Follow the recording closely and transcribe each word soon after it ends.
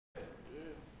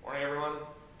morning, everyone.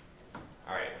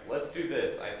 All right, let's do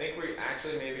this. I think we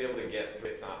actually may be able to get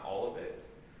through, if not all of it.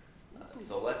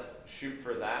 So let's shoot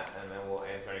for that, and then we'll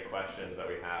answer any questions that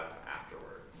we have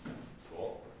afterwards.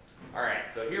 Cool. All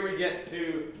right, so here we get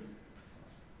to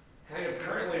kind of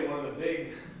currently one of the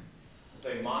big, let's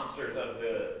say, monsters of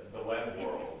the web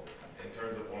world in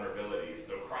terms of vulnerabilities.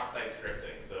 So cross-site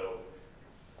scripting. So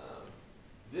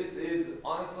this is,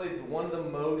 honestly, it's one of the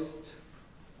most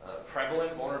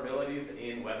prevalent vulnerabilities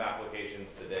in web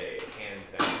applications today, hands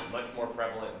down. Much more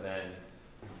prevalent than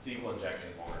SQL injection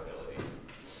vulnerabilities.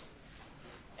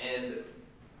 And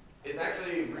it's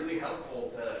actually really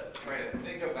helpful to try to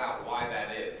think about why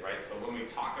that is, right? So when we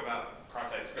talk about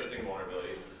cross-site scripting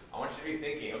vulnerabilities, I want you to be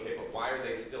thinking, okay, but why are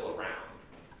they still around,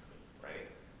 right?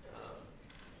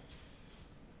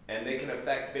 And they can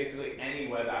affect basically any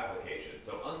web application.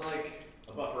 So unlike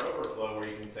a buffer overflow where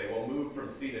you can say, well, move from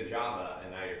C to Java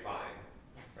and now you're fine,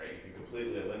 right? You can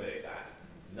completely eliminate that.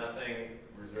 Nothing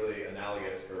is really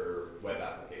analogous for web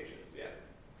applications yet.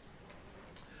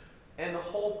 And the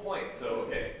whole point, so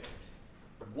okay,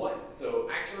 so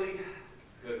actually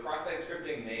the cross-site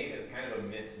scripting name is kind of a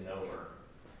misnomer.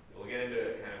 So we'll get into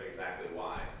kind of exactly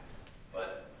why.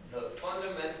 But the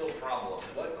fundamental problem,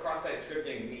 what cross-site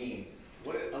scripting means,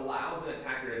 what it allows an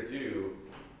attacker to do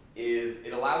is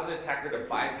it allows an attacker to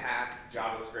bypass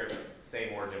JavaScript's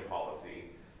same origin policy.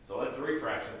 So let's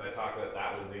refresh, since I talked that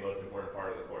that was the most important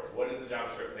part of the course. What is the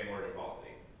JavaScript same origin policy?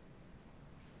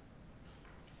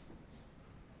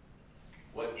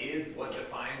 What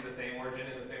defines the same origin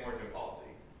in the same origin policy?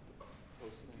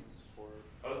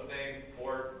 Host name,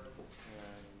 port,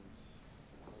 and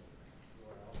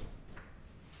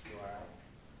URL.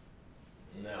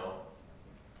 No.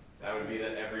 That would be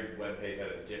that every web page had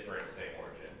a different same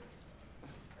origin.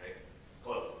 Right?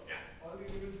 Close, yeah. All the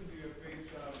elements in your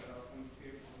page are on the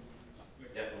same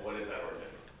like, Yes, but what is that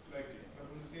origin? Like on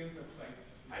the same website.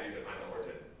 How do you define the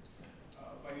origin?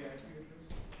 By the IP address.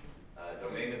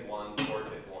 Domain is one, port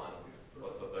is one.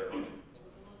 What's the third one?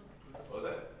 What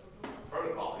was it?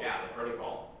 Protocol, yeah, the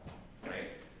protocol. Right?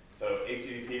 So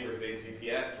HTTP versus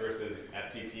HTTPS versus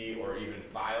FTP or even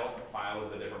file. File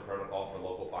is a different protocol for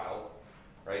local files.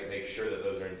 Right? Make sure that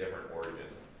those are in different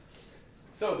origins.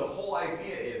 So the whole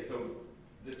idea is, so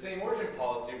the same origin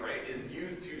policy, right, is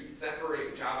used to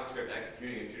separate JavaScript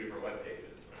executing in two different web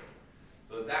pages. Right?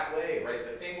 So that way, right,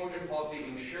 the same origin policy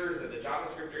ensures that the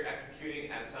JavaScript you're executing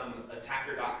at some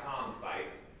attacker.com site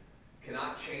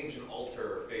cannot change and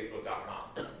alter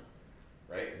Facebook.com.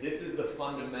 Right? This is the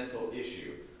fundamental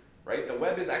issue. Right? The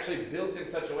web is actually built in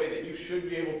such a way that you should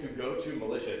be able to go to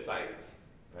malicious sites.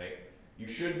 Right? You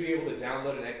should be able to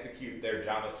download and execute their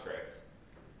JavaScript,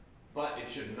 but it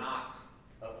should not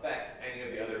affect any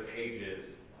of the other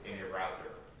pages in your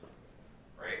browser,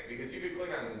 right? Because you could click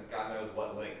on God knows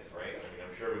what links, right? I mean,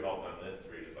 I'm sure we've all done this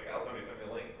where you're just like, oh, somebody sent me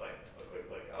a link, click, a quick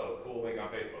click. Oh, cool link on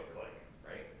Facebook, click,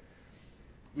 right?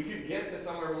 We could get to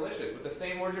somewhere malicious, but the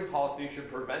same origin policy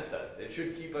should prevent us. It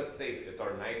should keep us safe. It's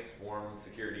our nice, warm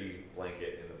security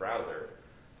blanket in the browser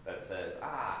that says,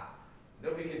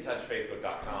 nobody can touch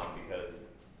Facebook.com because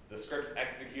the script's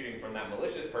executing from that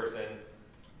malicious person,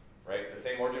 right? The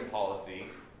same origin policy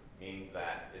means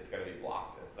that it's going to be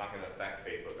blocked. It's not going to affect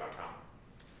Facebook.com.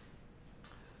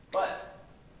 But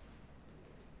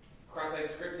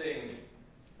cross-site scripting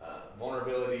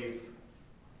vulnerabilities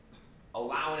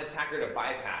allow an attacker to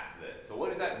bypass this. So what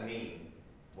does that mean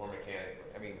more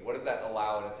mechanically? I mean, what does that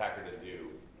allow an attacker to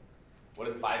do? What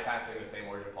is bypassing the same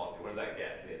origin policy? What does that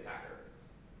get the attacker?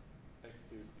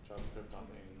 Execute JavaScript on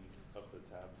any of the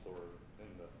tabs or in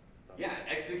the browser. Yeah,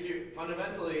 execute.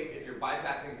 Fundamentally, if you're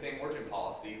bypassing the same origin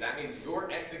policy, that means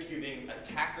you're executing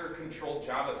attacker-controlled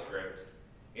JavaScript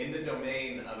in the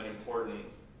domain of an important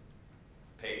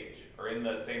page, or in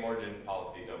the same origin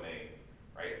policy domain,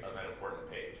 right, of an important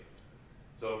page.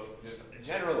 So if just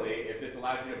generally, if this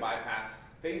allows you to bypass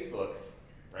Facebook's,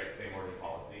 right, same origin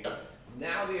policy,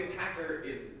 now the attacker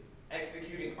is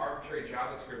executing arbitrary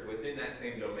JavaScript within that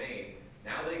same domain.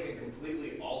 Now they can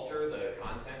completely alter the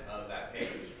content of that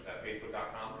page, that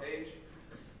Facebook.com page.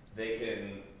 They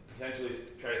can potentially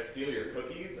try to steal your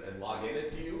cookies and log in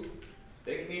as you.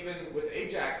 They can even, with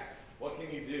Ajax, what can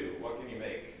you do? What can you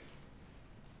make?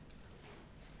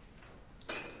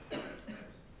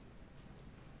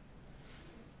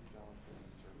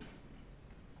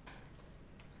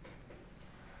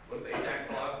 What does Ajax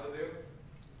allow us to do?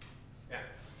 Yeah.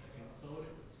 What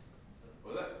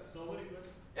was that?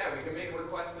 Yeah, we can make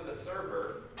requests to the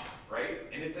server, right?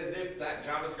 And it's as if that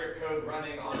JavaScript code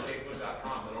running on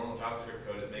Facebook.com, the normal JavaScript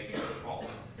code, is making those calls.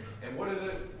 And what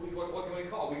can we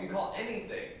call? We can call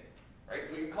anything, right?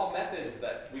 So we can call methods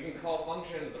we can call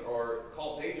functions or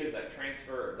call pages that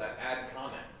add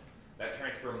comments, that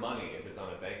transfer money if it's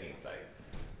on a banking site.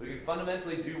 We can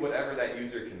fundamentally do whatever that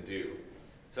user can do.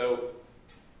 So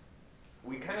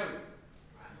we kind of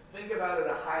think about it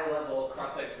at a high level,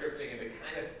 cross-site scripting, into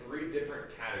kind of 3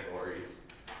 different categories.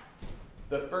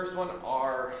 The first one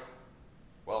are,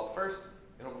 well, first,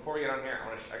 before we get on here, I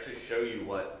want to actually show you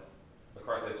what the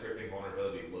cross-site scripting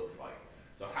vulnerability looks like.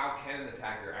 So how can an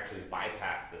attacker actually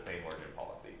bypass the same origin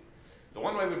policy? So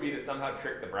one way would be to somehow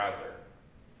trick the browser,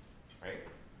 right?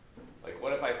 Like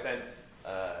what if I sent,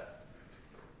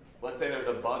 let's say there's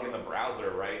a bug in the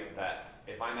browser, right, that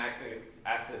if I'm accessing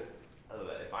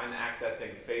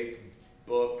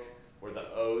Facebook where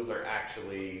the O's are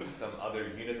actually some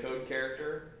other Unicode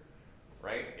character,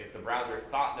 right? If the browser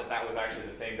thought that that was actually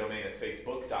the same domain as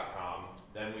facebook.com,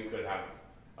 then we could have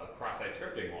a cross-site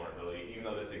scripting vulnerability, even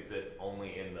though this exists only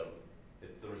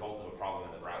it's the result of a problem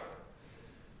in the browser.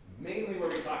 Mainly where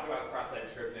we talk about cross-site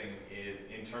scripting is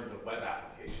in terms of web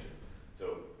applications.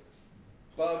 So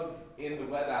bugs in the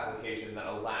web application that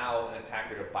allow an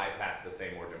attacker to bypass the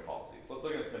same origin policy. So let's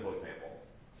look at a simple example.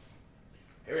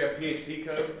 Here we have PHP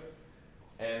code,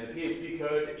 and the PHP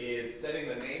code is setting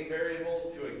the name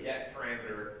variable to a get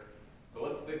parameter. So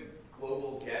what's the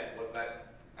global get? What's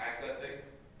that accessing?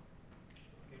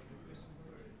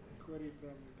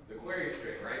 The query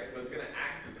string, right? So it's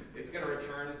going to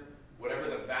return whatever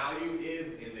the value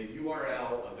is in the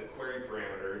URL of the query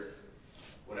parameters.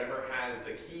 Whatever has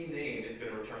the key name, it's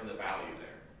going to return the value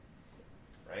there,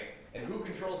 right? And who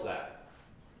controls that?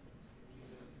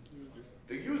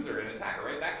 The user, an attacker,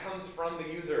 right? That comes from the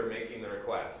user making the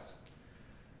request.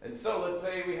 And so let's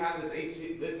say we have this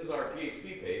is our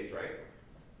PHP page, right?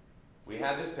 We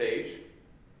have this page.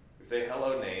 We say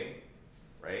hello name,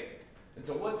 right? And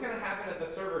so what's going to happen at the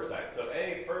server side? So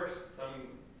first,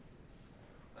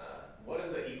 what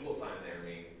does the equal sign there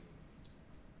mean?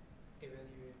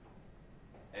 Evaluate.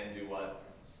 And do what?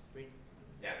 Print.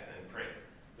 Yes, and print.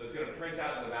 So it's going to print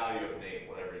out the value of name,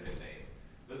 whatever is in name.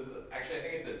 So this is, actually, I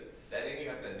think it's a setting you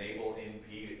have to enable in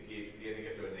PHP. I think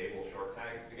you have to enable short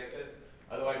tags to get this.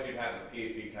 Otherwise, you'd have the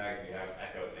PHP tags and you have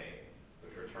echo name,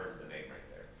 which returns the name right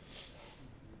there.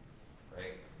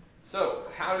 Right? So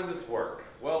how does this work?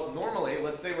 Well, normally,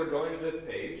 let's say we're going to this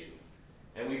page,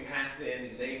 and we pass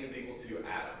in name is equal to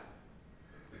Adam.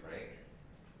 Right?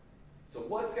 So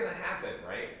what's going to happen,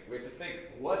 right? We have to think,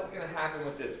 what's going to happen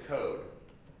with this code?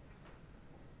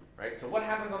 Right? So what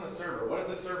happens on the server? What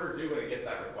does the server do when it gets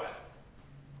that request?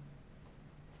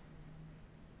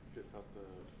 Gets out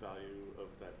the value of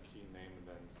that key name and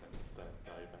then sends that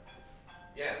value back.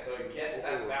 Yeah, so it gets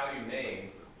that value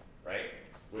name, right,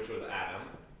 which was Adam.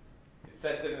 It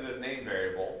sets it into this name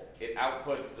variable. It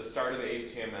outputs the start of the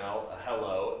HTML, a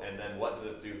hello, and then what does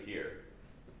it do here?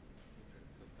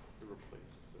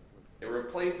 It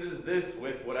replaces this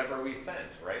with whatever we sent,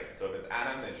 right? So if it's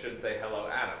Adam, it should say hello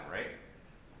Adam, right?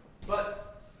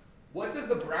 But what does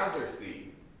the browser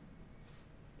see?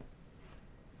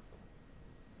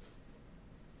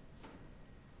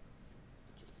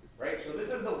 Right, so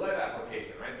this is the web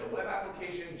application, right? The web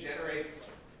application generates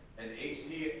an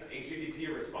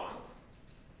HTTP response,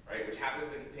 right, which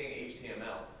happens to contain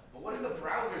HTML. But what does the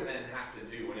browser then have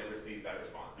to do when it receives that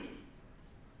response? It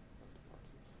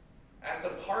has to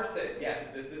parse it. Yes,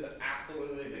 this is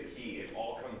absolutely the key. It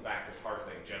all comes back to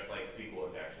parsing, just like SQL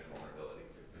injection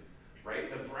vulnerabilities. Right?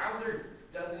 The browser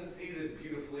doesn't see this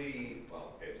beautifully,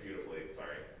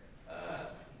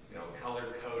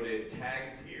 color-coded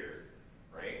tags here,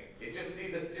 right? It just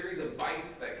sees a series of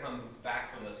bytes that comes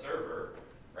back from the server,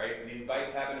 right? And these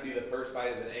bytes happen to be the first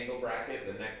byte is an angle bracket,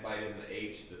 the next byte is an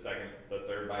H, the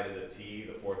third byte is a T,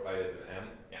 the fourth byte is an M.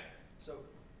 Yeah. So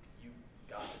you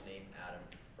got the name Adam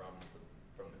from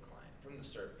the client, from the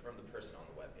server, from the person on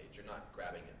the web page. You're not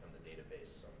grabbing it from the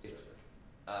database on the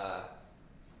server.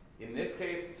 In this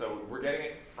case, so we're getting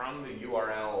it from the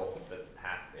URL that's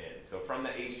passed in. So from the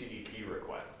HTTP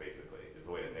request, basically, is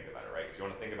the way to think about it, right? Because you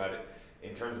want to think about it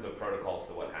in terms of the protocol,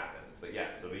 so what happens. But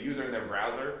yes, so the user in their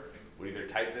browser would either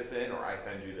type this in or I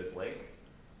send you this link.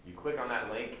 You click on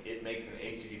that link, it makes an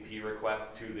HTTP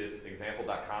request to this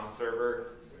example.com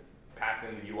server,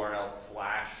 passing the URL /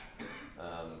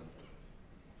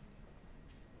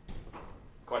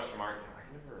 question mark,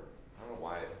 I don't know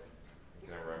why I can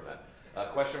never remember that.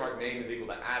 Question mark name is equal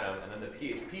to Adam, and then the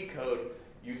PHP code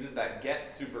uses that get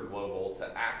superglobal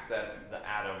to access the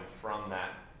Adam from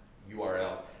that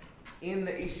URL in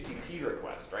the HTTP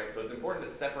request, right? So it's important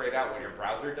to separate out what your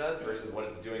browser does versus what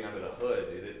it's doing under the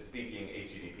hood. Is it speaking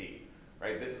HTTP,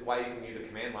 right? This is why you can use a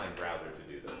command line browser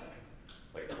to do this,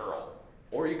 like curl.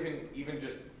 Or you can even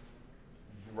just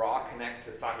raw connect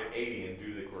to socket 80 and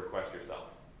do the request yourself.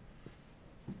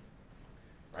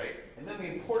 Right? And then the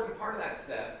important part of that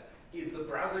step is the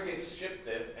browser gets shipped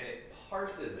this and it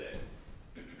parses it.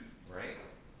 Right?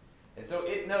 And so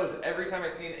it knows every time I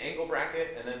see an angle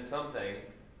bracket and then something,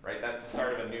 right, that's the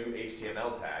start of a new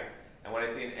HTML tag. And when I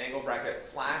see an angle bracket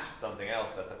slash something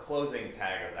else, that's a closing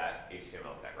tag of that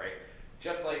HTML tag, right?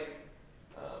 Just like,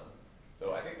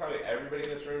 so I think probably everybody in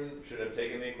this room should have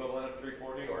taken the equivalent of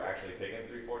 340 or actually taken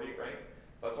 340, right?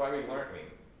 So that's why we learn,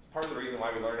 it's part of the reason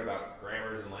why we learn about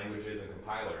grammars and languages and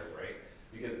compilers, right?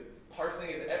 Because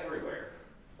parsing is everywhere,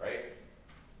 right?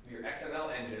 Your XML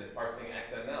engine is parsing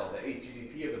XML. The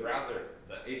HTTP of the browser,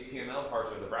 the HTML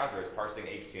parser of the browser is parsing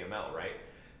HTML, right?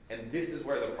 And this is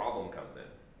where the problem comes in.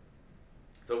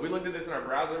 So if we looked at this in our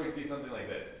browser, we'd see something like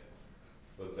this.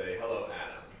 So let's say, hello,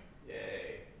 Adam.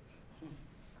 Yay.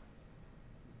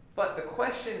 But the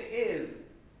question is,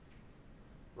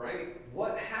 right,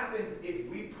 what happens if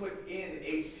we put in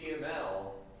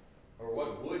HTML, or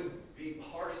what would be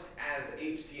parsed as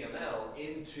HTML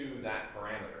into that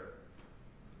parameter,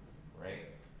 right?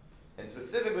 And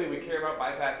specifically, we care about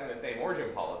bypassing the same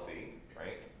origin policy,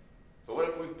 right? So what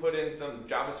if we put in some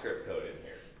JavaScript code in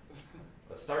here?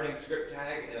 A starting script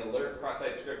tag, an alert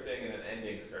cross-site scripting, and an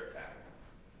ending script tag.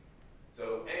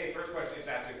 So, first question you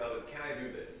should ask yourself is, can I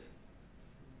do this?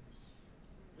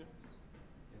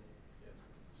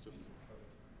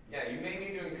 Yeah, you may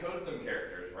need to encode some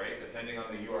characters, right, depending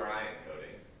on the URI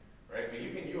encoding, right? But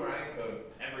you can URI encode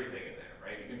everything in there,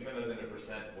 right? You can turn those into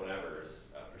percent whatevers,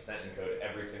 percent encode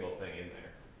every single thing in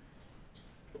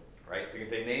there, right? So you can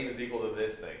say name is equal to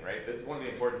this thing, right? This is one of the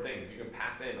important things. You can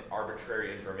pass in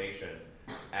arbitrary information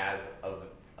as of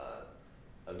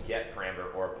a get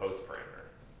parameter or a post parameter.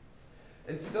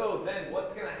 And so then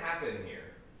what's going to happen here?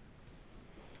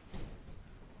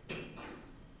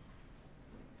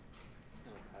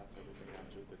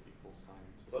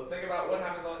 So let's think about what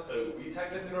happens on, so we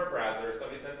type this into our browser,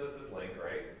 somebody sends us this link,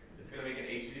 right? It's going to make an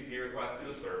HTTP request to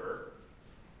the server.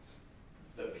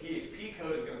 The PHP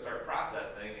code is going to start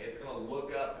processing. It's going to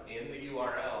look up in the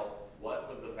URL what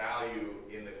was the value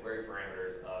in the query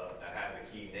parameters that had the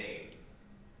key name,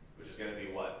 which is going to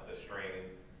be what? The string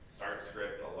start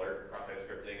script, alert, cross-site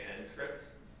scripting, end script.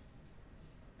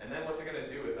 And then what's it going to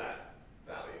do with that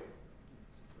value?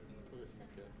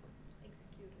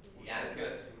 Yeah, it's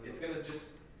gonna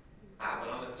just but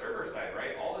on the server side,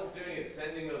 right? All it's doing is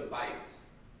sending those bytes,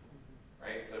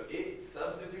 right? So it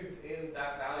substitutes in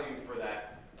that value for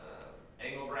that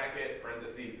angle bracket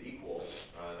parentheses equal,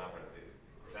 not parentheses,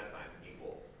 percent sign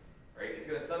equal, right? It's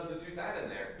gonna substitute that in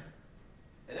there,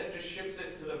 and then it just ships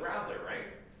it to the browser, right?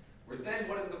 Where then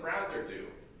what does the browser do?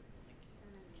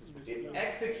 It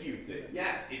executes it.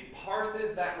 Yes, it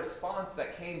parses that response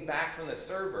that came back from the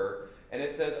server, and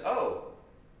it says, oh,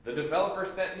 the developer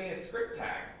sent me a script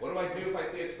tag. What do I do if I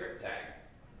see a script tag?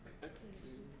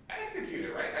 I execute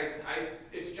it, right?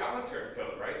 It's JavaScript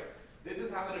code, right? This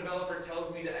is how the developer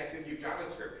tells me to execute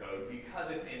JavaScript code because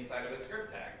it's inside of a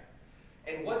script tag.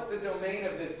 And what's the domain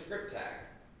of this script tag?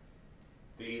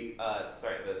 The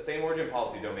same origin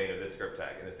policy domain of this script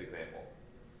tag in this example.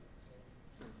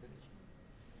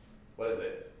 What is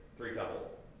it? 3-tuple.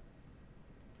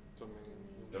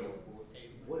 Domain.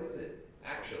 What is it,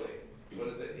 actually? What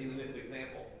is it in this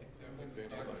example?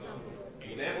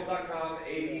 Example.com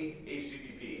 80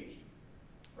 HTTP,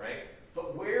 right?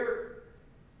 But where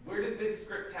did this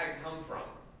script tag come from?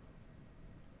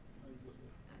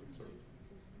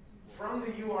 From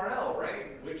the URL,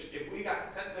 right? Which if we got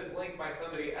sent this link by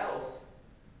somebody else,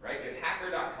 right? If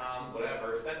hacker.com,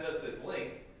 whatever, sent us this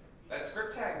link, that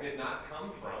script tag did not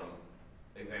come from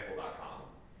example.com.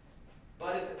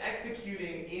 But it's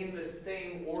executing in the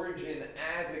same origin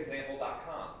as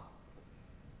example.com,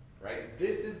 right?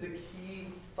 This is the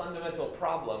key fundamental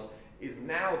problem, is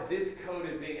now this code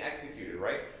is being executed,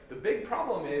 right? The big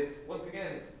problem is, once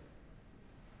again,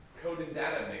 code and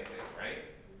data mixing, right?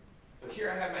 So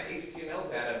here I have my HTML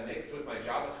data mixed with my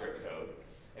JavaScript code,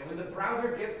 and when the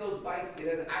browser gets those bytes, it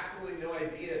has absolutely no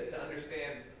idea to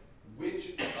understand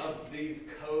which of these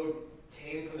code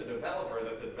came from the developer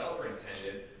that the developer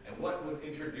intended, and what was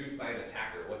introduced by an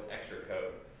attacker, what's extra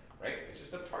code, right? It's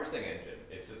just a parsing engine.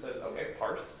 It just says, okay,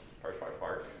 parse,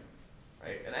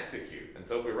 right, and execute. And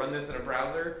so if we run this in a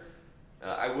browser,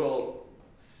 I will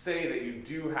say that you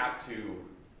do have to,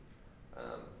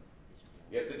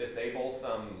 you have to disable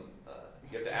some,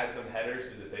 you have to add some headers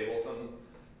to disable some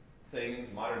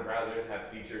things. Modern browsers have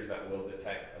features that will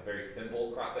detect a very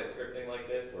simple cross-site scripting like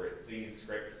this, where it sees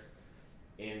scripts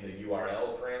in the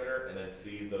URL parameter and then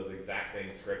sees those exact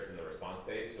same scripts in the response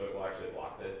page, so it will actually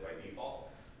block this by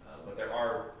default. But there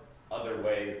are other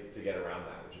ways to get around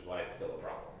that, which is why it's still a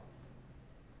problem.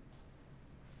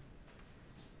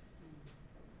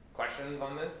 Questions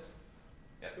on this?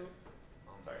 Yes?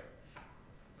 Sorry.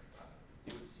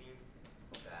 It would seem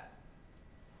that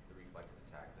the reflective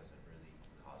attack doesn't really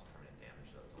cause permanent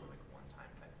damage, so it's only like a one-time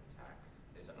type of attack.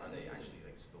 Are they actually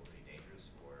like still pretty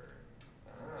dangerous, or?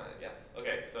 Yes.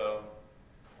 Okay, so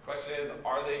question is,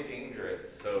 are they dangerous?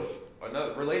 So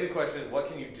another related question is, what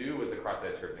can you do with the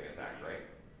cross-site scripting attack, right?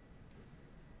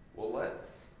 Well,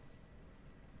 let's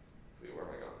see, where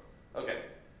am I going? Okay,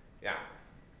 yeah,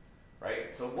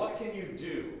 right? So what can you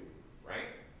do, right?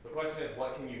 So the question is,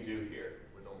 what can you do here?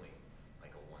 With only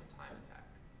like a one-time attack,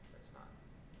 that's not.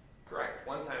 Correct,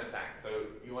 one-time attack. So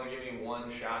you want to give me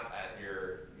one shot at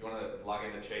you want to log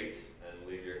into Chase and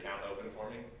leave your account open for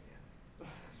me?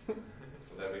 Yeah.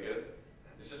 Would that be good?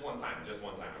 It's just one time,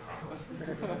 I promise.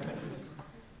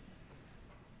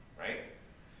 Right?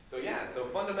 So yeah, so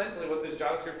fundamentally what this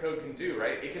JavaScript code can do,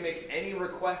 right? It can make any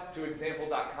request to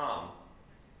example.com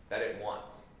that it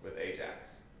wants with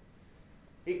Ajax.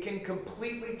 It can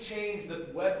completely change the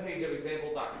web page of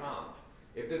example.com.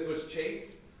 If this was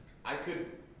Chase, I could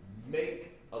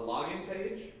make a login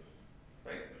page,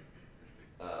 right?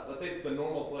 Let's say it's the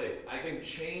normal place. I can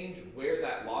change where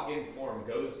that login form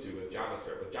goes to with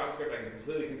JavaScript. With JavaScript, I can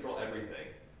completely control everything,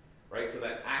 right? So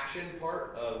that action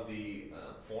part of the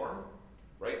form,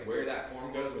 right, where that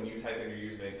form goes when you type in your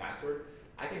username and password,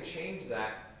 I can change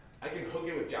that. I can hook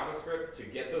it with JavaScript to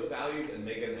get those values and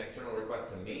make an external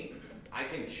request to me. I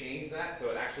can change that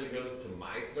so it actually goes to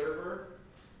my server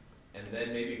and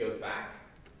then maybe goes back.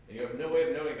 And you have no way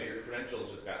of knowing that your credentials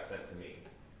just got sent to me.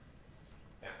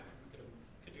 Yeah.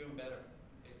 Could you embed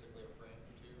basically a frame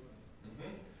or two?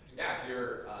 Mm-hmm. Yeah,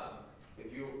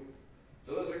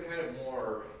 so those are kind of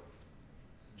more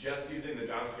just using the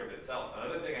JavaScript itself.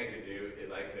 Another thing I could do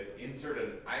is I could insert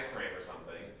an iframe or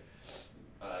something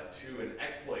to an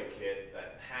exploit kit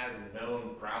that has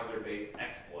known browser-based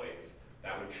exploits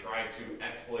that would try to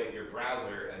exploit your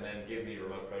browser and then give me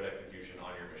remote code execution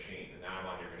on your machine. And now I'm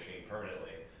on your machine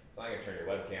permanently. So I can turn your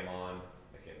webcam on.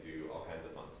 I can do all kinds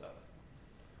of fun stuff.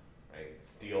 Right?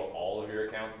 Steal all of your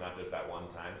accounts, not just that one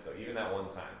time. So even that one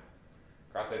time.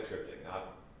 Cross-site scripting,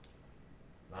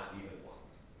 not even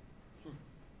once.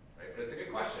 Right? But it's a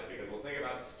good question because we'll think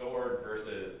about stored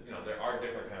versus, there are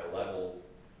different kind of levels.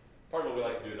 Part of what we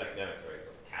like to do as academics, right?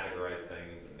 So categorize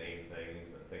things and name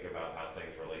things and think about how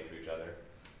things relate to each other,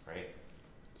 right?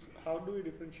 How do we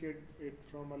differentiate it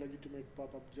from a legitimate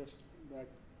pop-up, just that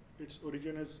its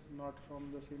origin is not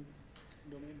from the same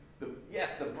domain?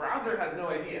 Yes, the browser has no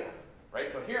idea,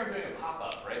 right? So here I'm doing a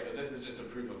pop-up, right? But this is just a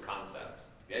proof of concept.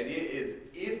 The idea is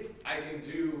if I can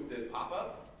do this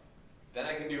pop-up, then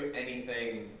I can do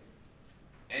anything,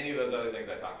 any of those other things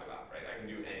I talked about, right? I can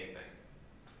do anything.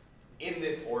 In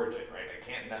this origin, right? I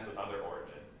can't mess with other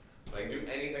origins. So I can do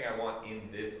anything I want in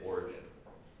this origin.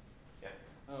 Yeah?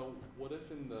 What if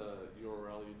in the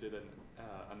URL you did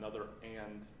another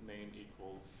and name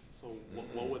equals, so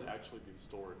what would actually be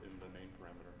stored in the name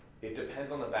parameter? It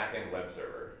depends on the backend web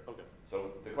server. Okay.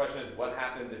 So the question is, what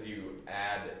happens if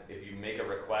you make a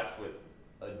request with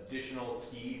additional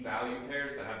key value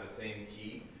pairs that have the same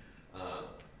key?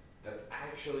 That's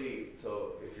actually,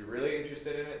 so if you're really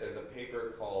interested in it, there's a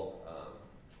paper called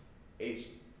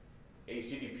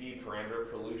HTTP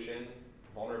parameter pollution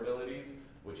vulnerabilities,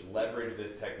 which leverage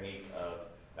this technique of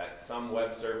that some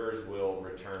web servers will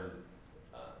return,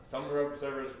 some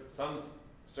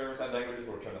server-side languages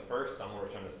will return the first, some will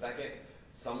return the second,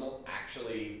 some will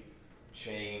actually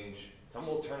change, some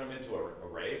will turn them into an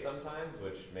array sometimes,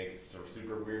 which makes sort of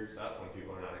super weird stuff when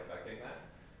people are not expecting that.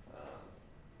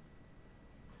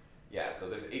 Yeah, so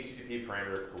there's HTTP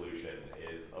parameter pollution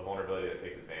is a vulnerability that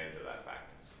takes advantage of that fact.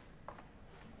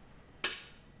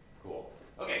 Cool.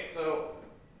 Okay, so,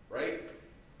 right?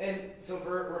 And so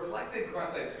for reflected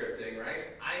cross-site scripting,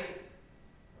 right,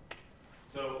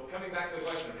 so coming back to the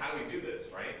question of how do we do this,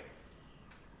 right?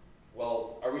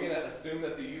 Well, are we gonna assume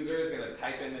that the user is gonna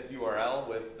type in this URL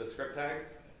with the script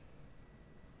tags?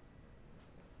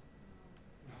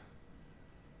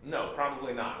 No,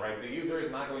 probably not, right? The user is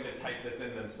not going to type this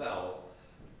in themselves.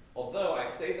 Although I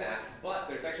say that, but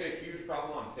there's actually a huge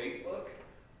problem on Facebook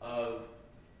of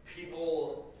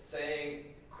people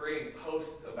creating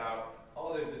posts about,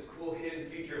 oh, there's this cool hidden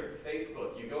feature of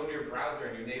Facebook. You go into your browser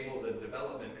and you enable the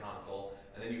development console,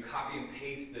 and then you copy and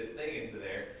paste this thing into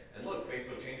there, and look,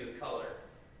 Facebook changes color.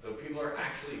 So people are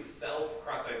actually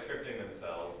self-cross-site scripting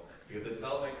themselves because the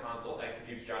development console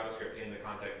executes JavaScript in the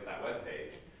context of that web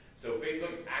page. So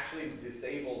Facebook actually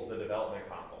disables the development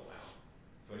console now.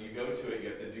 So when you go to it, you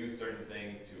have to do certain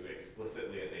things to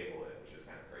explicitly enable it, which is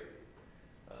kind of crazy.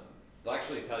 They'll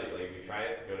actually tell you, like if you try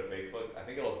it, go to Facebook, I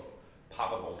think it'll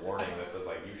pop up a warning that says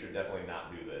like, you should definitely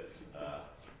not do this.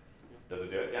 Does it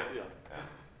do it? Yeah. Yeah.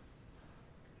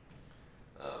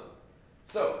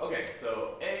 Okay,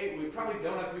 so A, we probably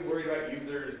don't have to be worried about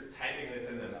users typing this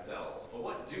in themselves, but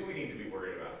what do we need to be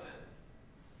worried about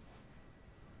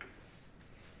then?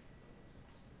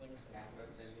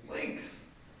 Links.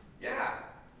 Yeah.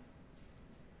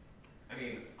 I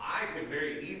mean, I could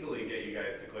very easily get you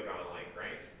guys to click on a link,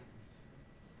 right?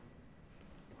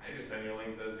 I just send you a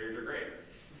link that says, here's your grade.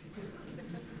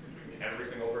 Every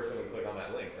single person would click on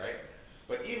that link, right?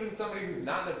 But even somebody who's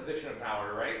not in a position of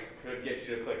power, right, could get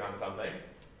you to click on something.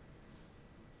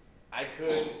 I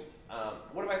could,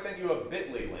 what if I sent you a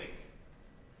bit.ly link?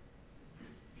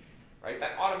 Right,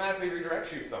 that automatically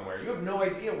redirects you somewhere. You have no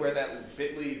idea where that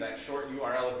bit.ly, that short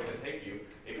URL is going to take you.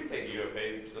 It could take you to a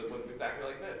page that looks exactly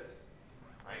like this,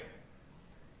 right?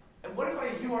 And what if I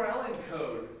URL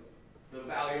encode the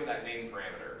value of that name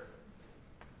parameter?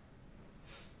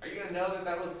 Are you going to know that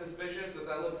that looks suspicious, that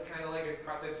that looks kind of like a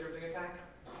cross-site scripting attack?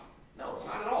 No,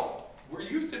 not at all. We're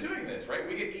used to doing this, right?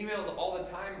 We get emails all the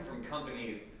time from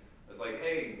companies that's like,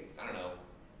 hey, I don't know,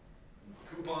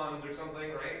 coupons or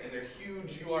something, right? And they're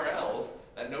huge URLs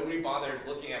that nobody bothers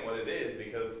looking at what it is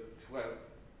because to us,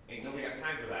 ain't nobody got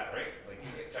time for that, right? Like you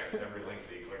can check every link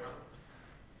that you click on,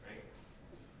 right?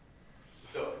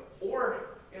 So,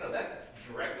 or, you know, that's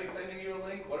directly sending you a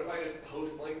link. What if I just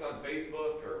post links on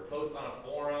Facebook or post on a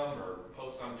forum or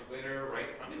post on Twitter,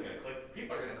 right? Somebody's gonna click,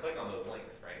 people are gonna click on those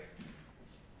links, right?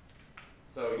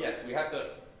 So yes,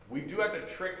 we do have to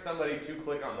trick somebody to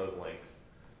click on those links,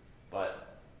 but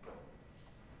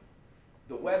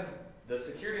the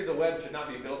security of the web should not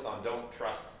be built on don't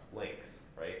trust links,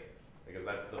 right? Because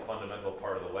that's the fundamental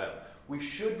part of the web. We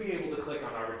should be able to click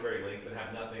on arbitrary links and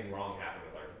have nothing wrong happen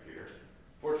with our computer.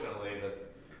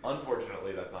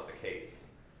 Unfortunately, that's not the case.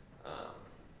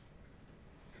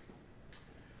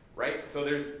 Right, so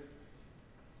there's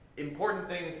important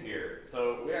things here.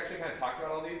 So we actually kind of talked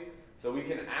about all these. So we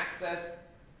can access,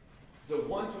 so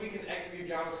once we can execute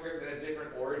JavaScript at a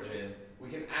different origin, we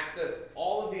can access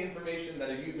all of the information that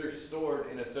a user stored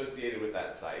and associated with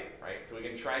that site, right? So we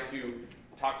can try to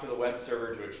talk to the web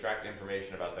server to extract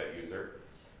information about that user.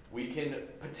 We can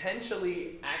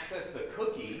potentially access the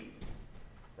cookie,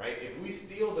 right? If we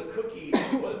steal the cookie,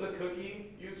 what is the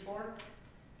cookie used for?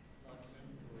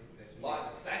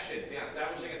 Sessions, yeah,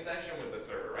 establishing a session with the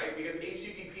server, right? Because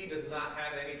HTTP does not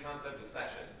have any concept of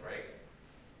sessions, right?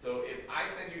 So if I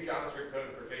send you JavaScript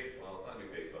code for Facebook, well, let's not do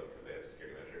Facebook because they have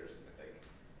security measures, I think.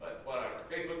 But whatever,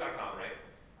 Facebook.com, right?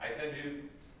 I send you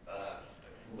a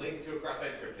link to a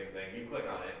cross-site scripting thing, you click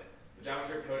on it, the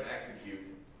JavaScript code executes,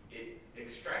 it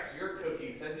extracts your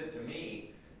cookie, sends it to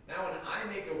me. Now when I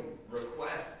make a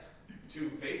request to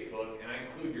Facebook and I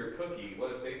include your cookie, what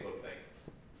does Facebook think?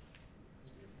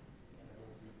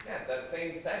 Yeah, it's that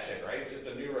same session, right? It's just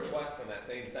a new request from that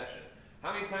same session.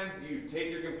 How many times do you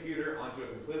take your computer onto a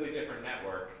completely different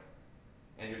network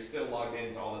and you're still logged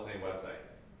into all the same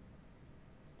websites?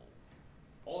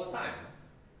 All the time.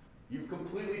 You've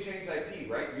completely changed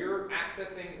IP, right? You're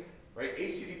accessing, right?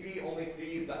 HTTP only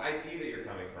sees the IP that you're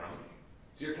coming from.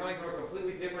 So you're coming from a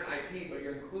completely different IP, but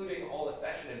you're including all the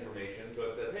session information. So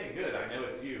it says, hey, good, I know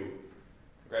it's you.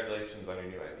 Congratulations on your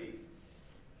new IP.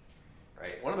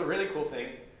 Right? One of the really cool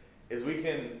things is we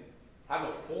can have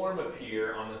a form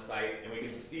appear on the site and we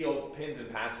can steal pins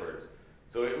and passwords.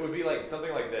 So it would be like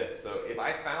something like this. So if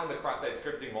I found a cross-site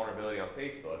scripting vulnerability on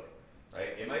Facebook, right,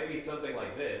 it might be something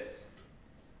like this,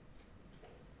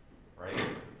 right?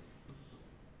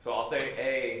 So I'll say,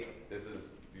 A,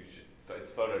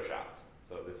 it's photoshopped.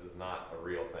 So this is not a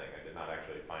real thing. I did not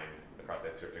actually find a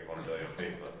cross-site scripting vulnerability on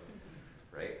Facebook,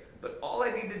 right? But all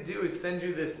I need to do is send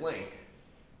you this link.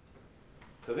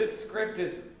 So this script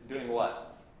is doing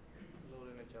what?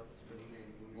 Loading a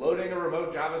JavaScript. Loading a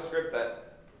remote JavaScript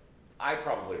that I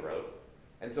probably wrote.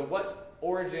 And so what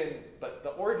origin, but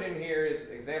the origin here is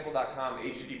example.com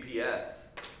HTTPS,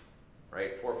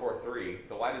 right, 443.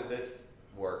 So why does this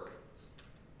work?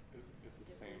 It's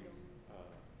the same.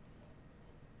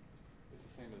 It's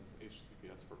the same as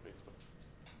HTTPS for Facebook.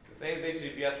 It's the same as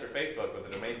HTTPS for Facebook, but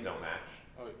the domains don't match.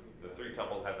 Oh, The three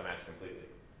tuples have to match completely.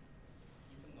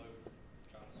 You can load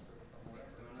JavaScript from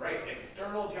wherever. Right,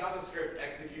 external JavaScript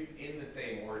executes in the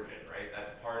same origin, right?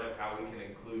 That's part of how we can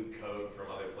include code from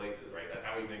other places, right? That's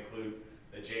how we can include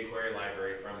the jQuery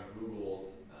library from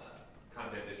Google's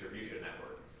content distribution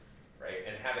network, right?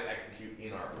 And have it execute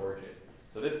in our origin.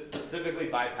 So this specifically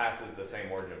bypasses the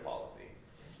same origin policy.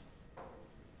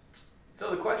 So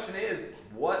the question is,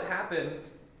 what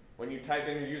happens when you type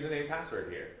in your username and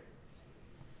password here?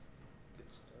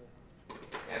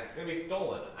 yeah, it's going to be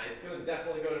stolen. It's going to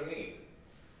definitely go to me.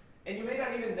 And you may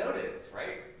not even notice,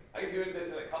 right? I can do this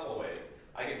in a couple ways.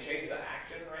 I can change the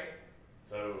action, right?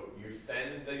 So you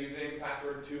send the username and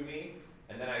password to me,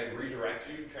 and then I redirect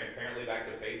you transparently back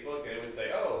to Facebook, and it would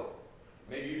say, oh,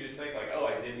 maybe you just think like, oh,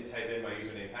 I didn't type in my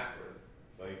username and password.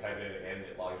 So you type it in again, and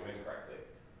it logs you in correctly.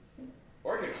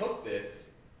 Or I could hook this.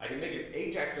 I can make an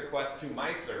AJAX request to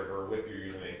my server with your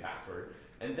username and password,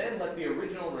 and then let the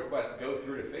original request go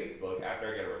through to Facebook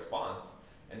after I get a response.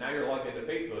 And now you're logged into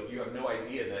Facebook, you have no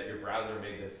idea that your browser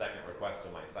made this second request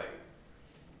to my site.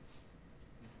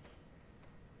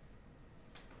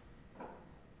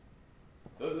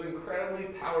 So this is an incredibly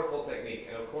powerful technique.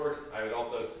 And of course, I would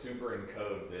also super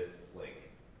encode this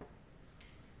link.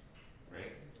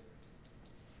 Right?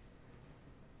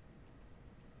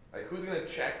 Like, who's going to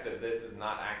check that this is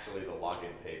not actually the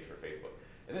login page for Facebook?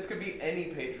 And this could be any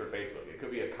page for Facebook. It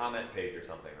could be a comment page or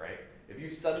something, right? If you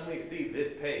suddenly see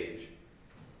this page,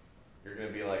 you're going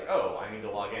to be like, oh, I need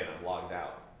to log in. I'm logged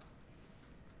out.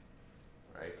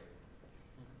 Right?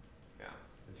 Yeah.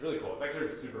 It's really cool. It's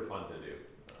actually super fun to do.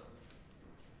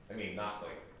 I mean, not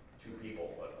like 2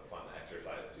 people, but a fun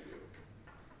exercise to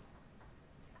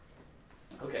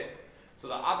do. Okay. So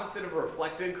the opposite of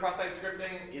reflected cross-site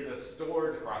scripting is a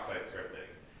stored cross-site scripting.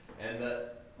 And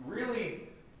really,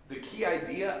 the key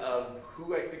idea of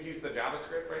who executes the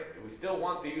JavaScript, right? We still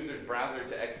want the user's browser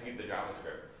to execute the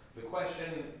JavaScript. The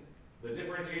question, the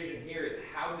differentiation here is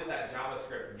how did that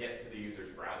JavaScript get to the user's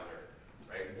browser,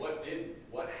 right?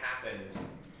 What happened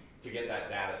to get that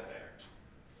data there?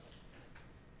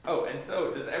 Oh, and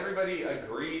so does everybody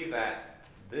agree that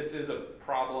this is a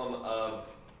problem of,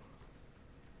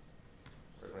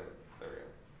 there we go.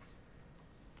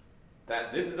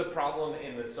 That this is a problem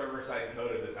in the server-side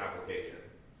code of this application?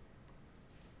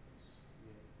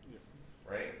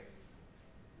 Right?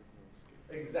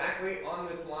 Exactly on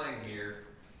this line here,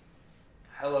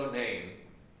 hello name,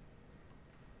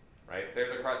 right?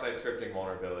 There's a cross-site scripting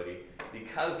vulnerability.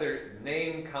 Because their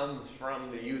name comes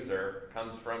from the user,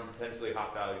 comes from potentially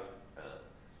hostile,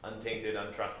 untainted,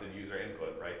 untrusted user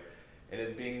input, right? And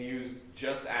is being used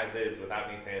just as is without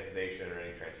any sanitization or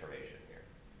any transformation here.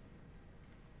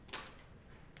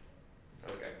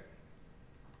 Okay.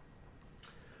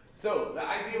 So the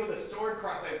idea with a stored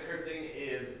cross-site scripting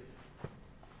is,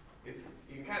 you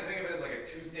can kind of think of it as like a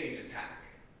 2-stage attack.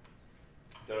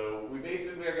 So we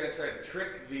basically are going to try to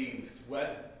trick the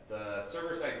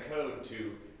server-side code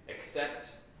to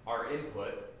accept our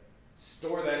input,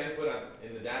 store that input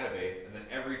in the database, and then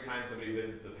every time somebody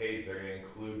visits the page, they're going to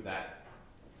include that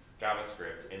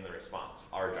JavaScript in the response,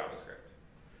 our JavaScript.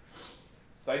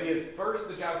 So the idea is first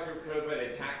the JavaScript code by the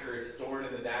attacker is stored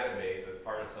in the database as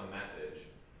part of some message,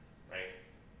 right?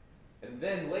 And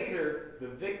then later, the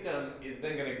victim is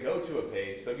then going to go to a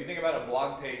page. So if you think about a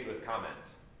blog page with comments,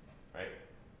 right?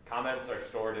 Comments are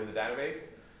stored in the database.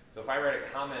 So if I write a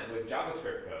comment with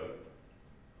JavaScript code,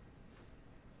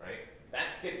 right,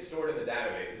 that gets stored in the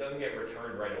database. It doesn't get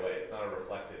returned right away. It's not a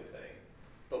reflected thing.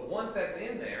 But once that's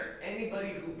in there,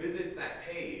 anybody who visits that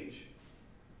page,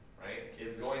 right,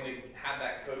 is going to have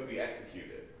that code be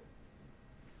executed.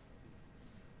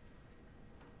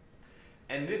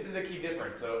 And this is a key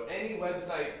difference. So any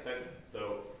website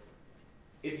so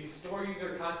if you store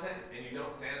user content and you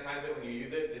don't sanitize it when you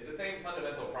use it, it's the same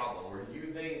fundamental problem. We're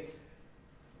using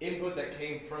input that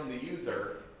came from the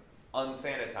user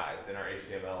unsanitized in our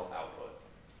HTML output.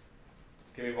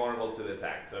 It can be vulnerable to the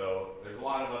attack. So there's a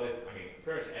lot of other,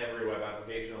 pretty much every web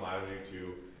application allows you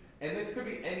to, and this could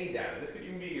be any data. This could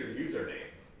even be your username,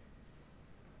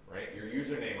 right? Your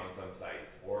username on some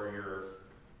sites, or your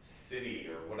city,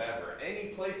 or whatever. Any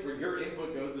place where your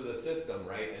input goes to the system,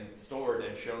 right, and stored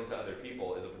and shown to other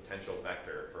people is a potential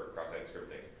vector for cross-site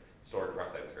scripting, stored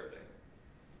cross-site scripting.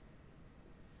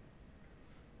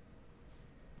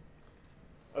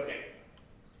 Okay.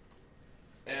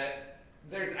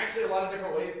 There's actually a lot of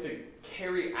different ways to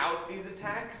carry out these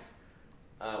attacks.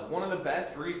 One of the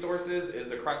best resources is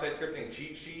the cross-site scripting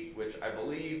cheat sheet, which I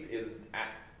believe is at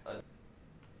let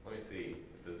me see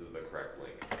if this is the correct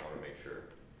link. I just want to make sure.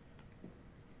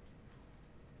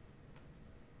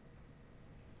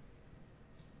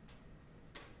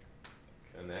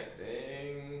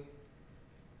 Connecting.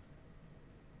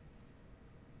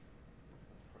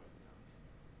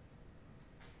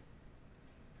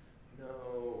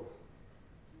 No.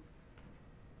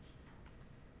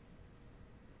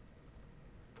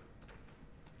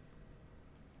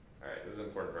 Alright, this is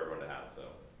important for everyone to have, so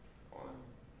hold on.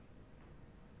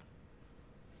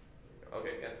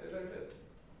 Okay, yes, there it is. Is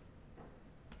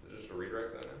it just a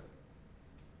redirect that now?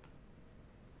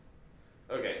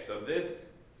 Okay, so this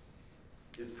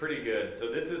is pretty good.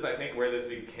 So this is, I think, where this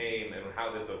became and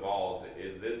how this evolved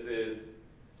is this is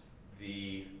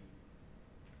the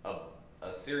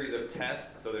a series of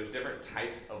tests. So there's different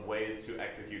types of ways to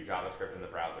execute JavaScript in the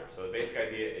browser. So the basic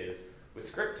idea is with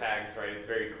script tags, right, it's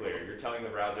very clear. You're telling the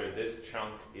browser this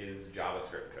chunk is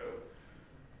JavaScript code,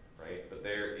 right? But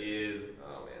there is,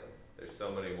 oh man, there's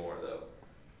so many more though.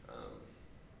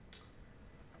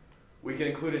 We can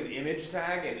include an image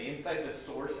tag, and inside the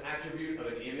source attribute of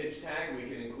an image tag, we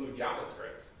can include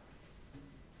JavaScript.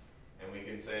 And we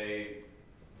can say,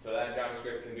 so that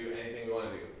JavaScript can do anything we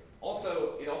want to do.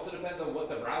 Also, it also depends on what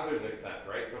the browsers accept,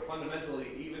 right? So fundamentally,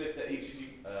 even if the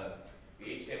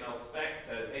HTML spec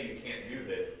says, hey, you can't do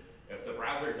this, if the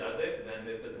browser does it, then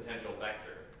it's a potential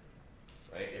vector,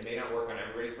 right? It may not work on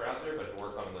everybody's browser, but if it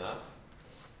works on enough.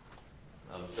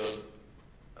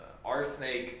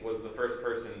 RSnake was the first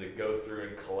person to go through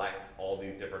and collect all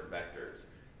these different vectors,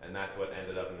 and that's what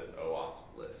ended up in this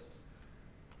OWASP list.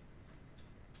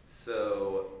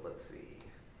 So let's see.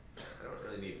 I don't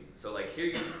really need, so like here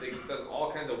it does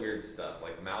all kinds of weird stuff,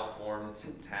 like malformed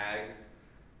tags.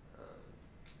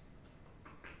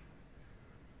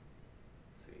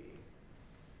 Let's see.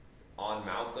 On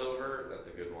mouse over, that's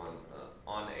a good one.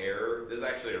 On error, this is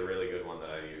actually a really good one that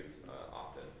I use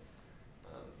often.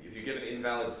 If you give an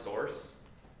invalid source,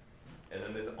 and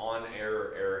then this on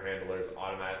error handler is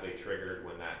automatically triggered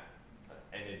when that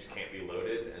image can't be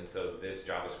loaded, and so this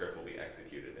JavaScript will be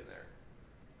executed in there.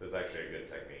 So it's actually a good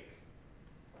technique.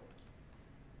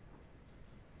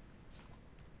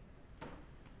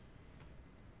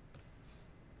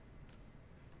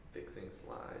 Fixing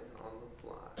slides on the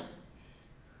fly.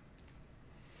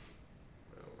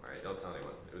 Oh, alright, don't tell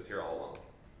anyone. It was here all along.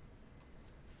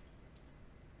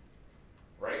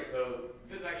 Right, so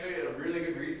this is actually a really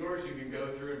good resource you can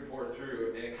go through and pour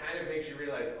through, and it kind of makes you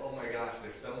realize, oh my gosh,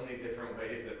 there's so many different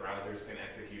ways that browsers can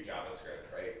execute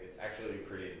JavaScript, right? It's actually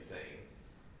pretty insane.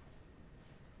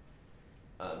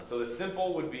 So the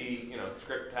simple would be, you know,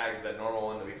 script tags, that normal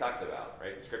one that we talked about,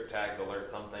 right? Script tags alert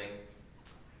something.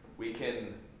 We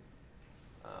can,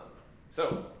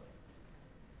 so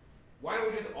why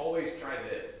don't we just always try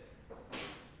this?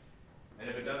 And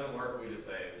if it doesn't work, we just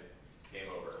say, it's game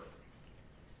over.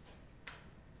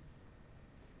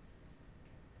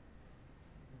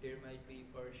 There might be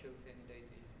partial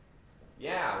sanitization.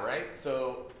 Yeah, right?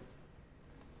 So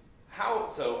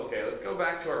okay, let's go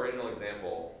back to our original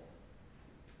example.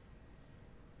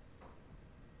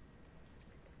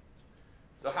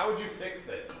 So how would you fix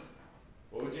this?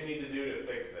 What would you need to do to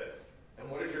fix this? And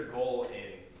what is your goal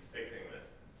in fixing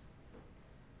this?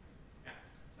 Yeah.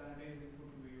 Sanitize input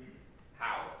we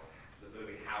How?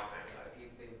 Specifically how sanitize?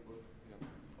 Escape the input.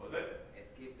 What was it?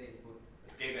 Escape the input.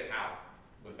 Escape it how?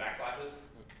 With backslashes?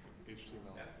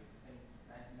 HTML. Yes. And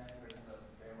 99% of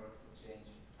the frameworks will change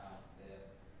the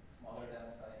smaller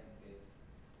than sign with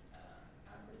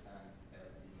ampersand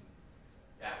LT.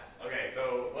 Yes. Okay,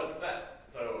 so what's that?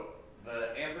 So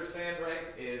the ampersand,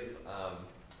 right, is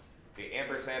the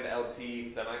ampersand LT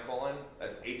semicolon,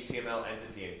 that's HTML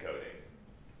entity encoding,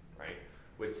 right?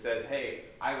 Which says, hey,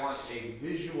 I want a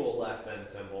visual less than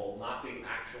symbol, not the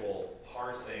actual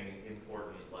parsing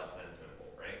important less than symbol,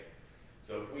 right?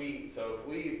 So if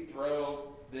we throw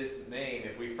this name,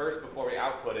 if we first, before we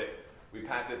output it, we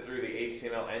pass it through the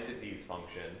HTML entities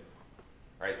function,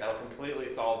 right? That'll completely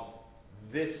solve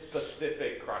this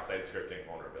specific cross-site scripting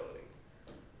vulnerability,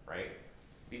 right?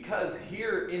 Because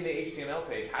here in the HTML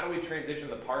page, how do we transition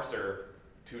the parser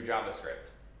to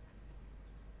JavaScript?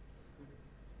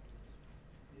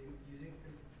 using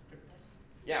script tag.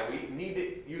 Yeah, we need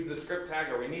to use the script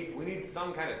tag, or we need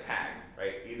some kind of tag,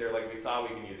 right? Either like we saw, we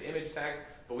can use image tags,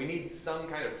 but we need some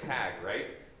kind of tag, right?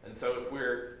 And so if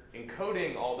we're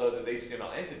encoding all those as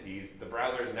HTML entities, the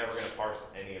browser is never going to parse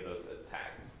any of those as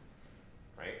tags,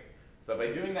 right? So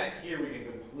by doing that here, we can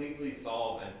completely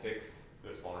solve and fix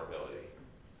this vulnerability.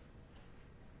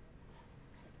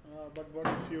 But what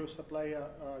if you supply a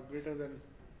greater than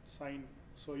sign?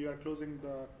 So you are closing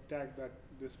the tag that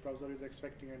this browser is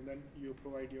expecting, and then you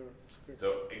provide your script.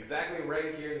 So exactly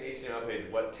right here in the HTML page,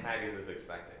 what tag is this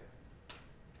expecting?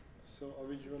 So a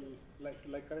visual,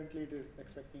 like currently it is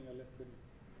expecting a less than.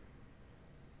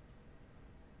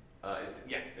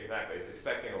 Yes, exactly. It's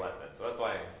expecting a less than. So that's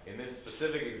why in this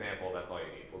specific example, that's all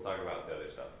you need. We'll talk about the other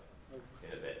stuff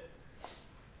in a bit.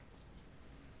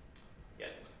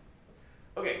 Yes.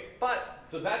 Okay, but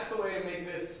so that's the way to make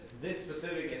this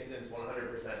specific instance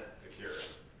 100% secure,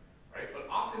 right? But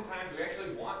oftentimes we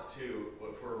actually want to,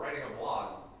 if we're writing a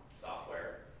blog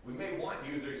software, we may want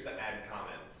users to add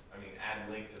comments. I mean, add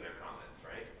links in their comments,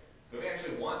 right? But we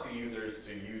actually want the users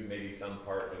to use maybe some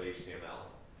part of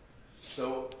HTML.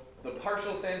 So the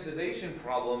partial sanitization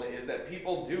problem is that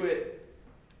people do it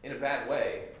in a bad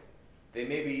way. They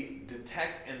maybe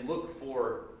detect and look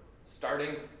for a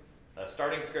starting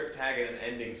script tag and an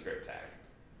ending script tag,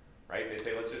 right? They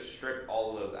say, let's just strip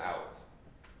all of those out.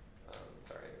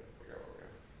 Sorry, I'm gonna figure out where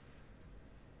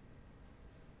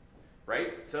we are.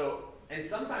 Right? So, and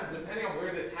sometimes depending on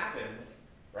where this happens,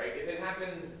 right? If it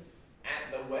happens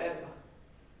at the web,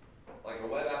 like a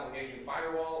web application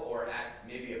firewall, or at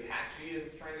maybe Apache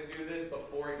is trying to do this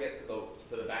before it gets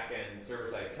to the back-end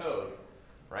server-side code,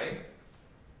 right?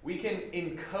 We can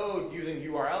encode using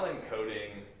URL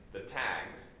encoding the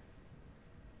tags.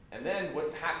 And then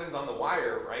what happens on the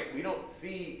wire, right? We don't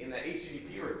see in the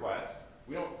HTTP request,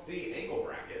 we don't see angle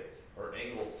brackets or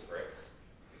angle script,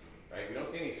 right? We don't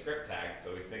see any script tags,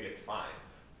 so we think it's fine.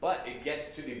 But it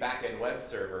gets to the back-end web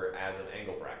server as an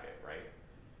angle bracket, right?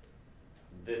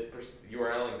 This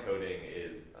URL encoding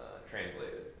is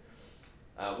translated.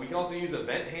 We can also use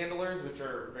event handlers, which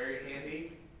are very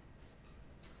handy.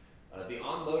 The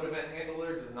onload event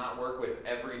handler does not work with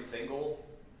every single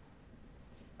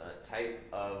type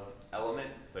of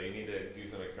element, so you need to do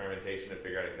some experimentation to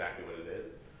figure out exactly what it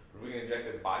is. If we can inject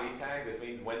this body tag, this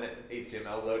means when that's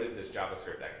HTML loaded, this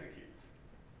JavaScript executes.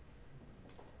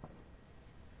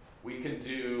 We can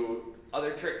do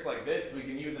other tricks like this. We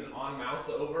can use an on-mouse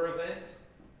over event.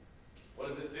 What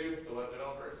does this do, the web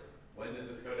developers? When does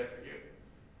this code execute?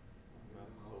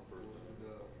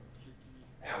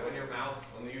 Yeah, when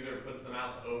the user puts the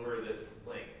mouse over this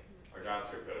link, our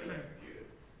JavaScript code is executed,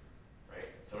 right?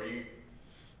 So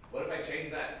what if I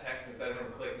change that text instead of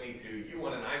from click me to you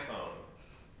want an iPhone?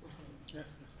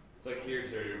 Click here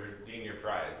to redeem your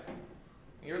prize.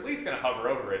 You're at least gonna hover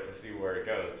over it to see where it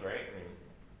goes, right?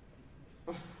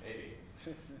 I mean, maybe.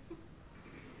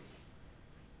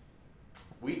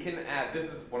 We can add,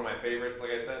 this is one of my favorites,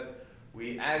 like I said,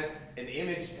 we add an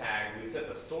image tag, we set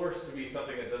the source to be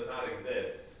something that does not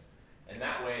exist, and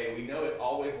that way we know it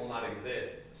always will not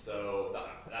exist, so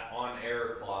that on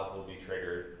error clause will be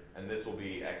triggered, and this will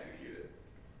be executed.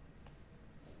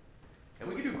 And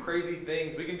we can do crazy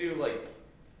things. We can do like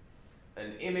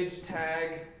an image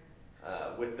tag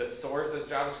with the source as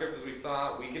JavaScript as we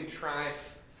saw. We can try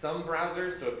some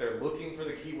browsers, so if they're looking for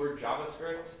the keyword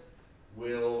JavaScript,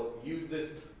 we'll use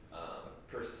this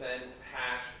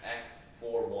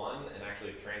 %#x41 and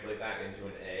actually translate that into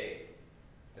an A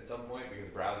at some point, because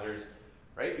browsers,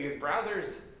 right? Because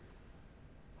browsers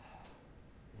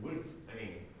would, I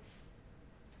mean,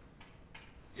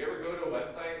 do you ever go to a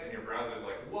website and your browser's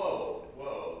like, whoa,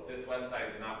 this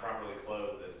website did not properly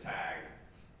close this tag.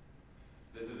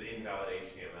 This is invalid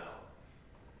HTML.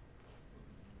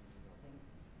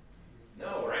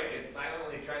 No, right? It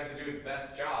silently tries to do its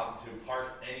best job to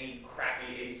parse any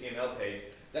crappy HTML page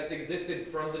that's existed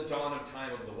from the dawn of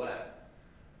time of the web,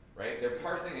 right? They're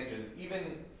parsing engines.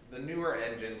 Even the newer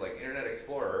engines like Internet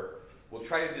Explorer will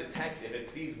try to detect if it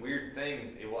sees weird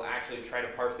things, it will actually try to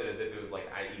parse it as if it was like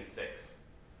IE6.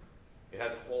 It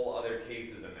has whole other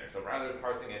cases in there. So browser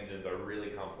parsing engines are really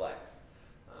complex.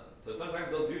 So sometimes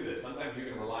they'll do this. Sometimes you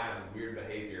can rely on weird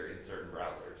behavior in certain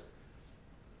browsers.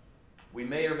 We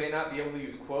may or may not be able to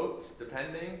use quotes,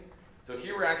 depending. So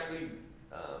here we're actually,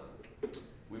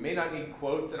 we may not need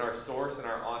quotes in our source and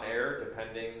our on error,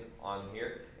 depending on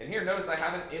here. And here, notice I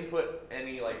haven't input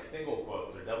any like single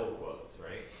quotes or double quotes,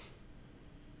 right?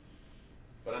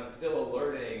 But I'm still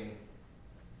alerting,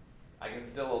 I can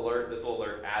still alert, this will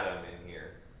alert Adam in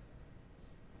here.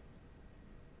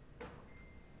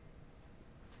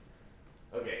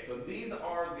 Okay, so these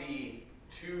are the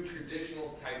two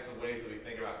traditional types of ways that we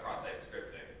think about cross-site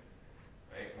scripting,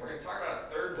 right? We're going to talk about a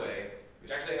third way,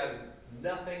 which actually has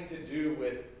nothing to do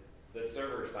with the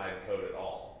server-side code at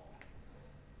all.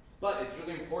 But it's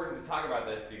really important to talk about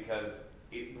this because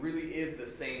it really is the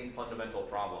same fundamental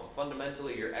problem.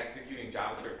 Fundamentally, you're executing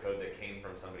JavaScript code that came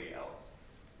from somebody else.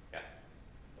 Yes?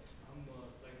 I'm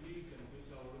slightly confused.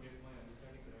 I want to get my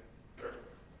understanding correct. Sure.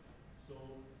 So,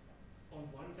 on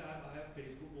one tab, I have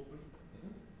Facebook open.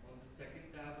 Mm-hmm. On the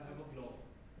second tab, I have a blog.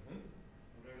 Mm-hmm.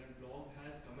 Alright, and blog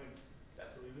has comments.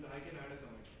 Yes. So even I can add a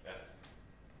comment. Yes.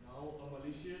 Now, an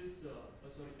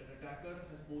attacker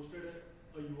has posted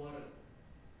a URL.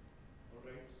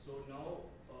 Alright, so now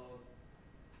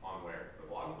On where? The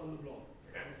blog? on the blog,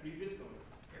 Okay. on the previous comment.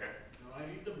 Okay. Now I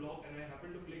read the blog and I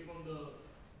happen to click on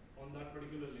that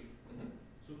particular link. Mm-hmm.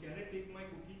 So can I take my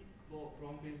cookie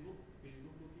from Facebook cookie?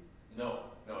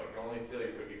 No, it can only steal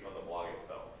your cookie from the blog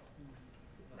itself.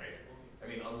 Right. Okay. I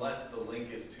mean, unless the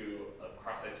link is to a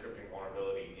cross-site scripting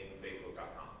vulnerability in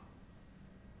facebook.com.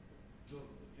 So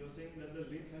you're saying that the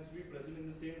link has to be present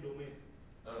in the same domain.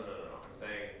 No. I'm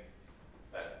saying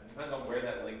That depends on where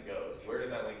that link goes. Where does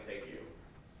that link take you?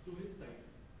 To his site.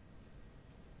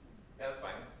 Yeah, that's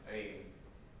fine. I mean,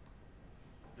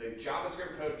 the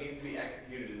JavaScript code needs to be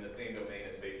executed in the same domain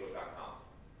as Facebook.com,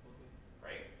 Okay.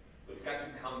 right? So it's got to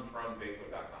come from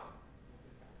Facebook.com.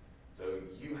 So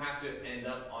you have to end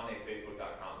up on a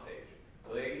Facebook.com page.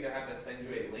 So they either have to send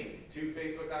you a link to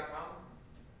Facebook.com,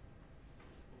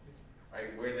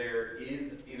 right, where there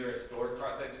is either a stored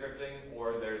cross-site scripting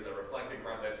or there's a reflected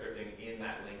cross-site scripting in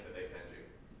that link that they send you.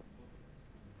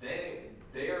 Then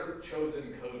their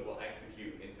chosen code will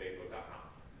execute in Facebook.com.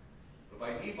 But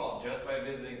by default, just by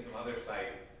visiting some other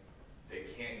site, they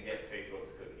can't get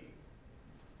Facebook's cookies.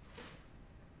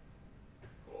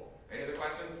 Cool. Any other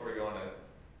questions before we go on to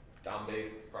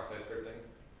DOM-based cross-site scripting?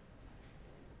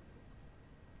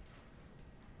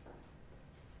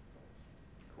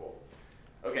 Cool.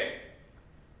 Okay.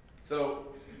 So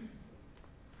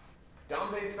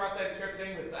DOM-based cross-site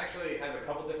scripting, this actually has a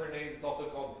couple different names. It's also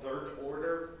called third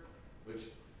order, which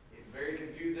is very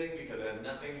confusing because it has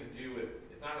nothing to do with,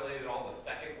 it's not related at all to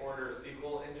second order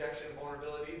SQL injection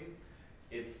vulnerabilities.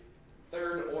 It's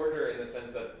third order in the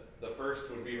sense that the first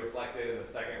would be reflected and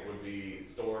the second would be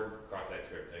stored cross-site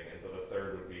scripting, and so the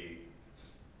third would be,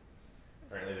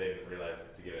 apparently they didn't realize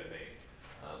to give it a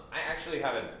name. I actually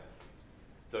haven't,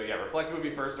 so yeah, reflected would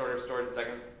be first order, stored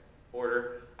second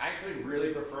order. I actually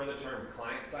really prefer the term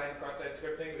client-side cross-site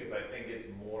scripting because I think it's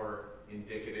more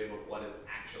indicative of what is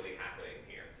actually happening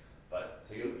here. But,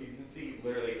 so you can see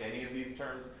literally any of these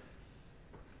terms.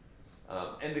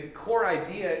 And the core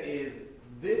idea is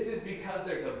this is because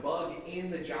there's a bug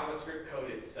in the JavaScript code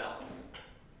itself,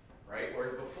 right?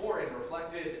 Whereas before in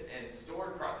reflected and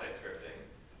stored cross-site scripting,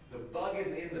 the bug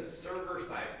is in the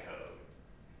server-side code,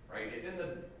 right? It's in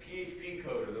the PHP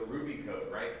code or the Ruby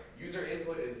code, right? User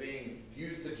input is being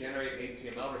used to generate an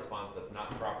HTML response that's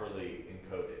not properly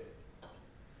encoded.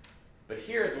 But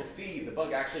here, as we'll see, the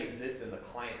bug actually exists in the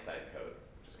client-side code,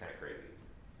 which is kind of crazy.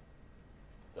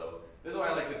 So this is what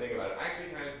I like to think about it. I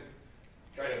actually kind of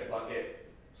try to bucket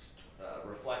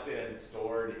reflected and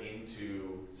stored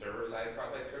into server-side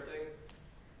cross-site scripting,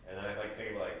 and then I like to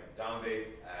think of like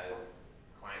DOM-based as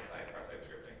client-side cross-site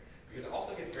scripting, because it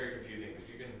also gets very confusing because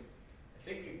you can, I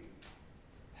think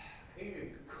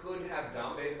you could have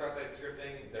DOM-based cross-site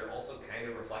scripting. They're also kind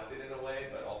of reflected in a way,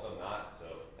 but also not. So,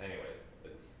 anyways,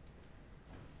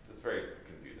 it's very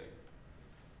confusing.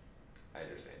 I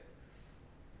understand.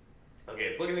 Okay,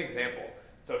 let's look at an example.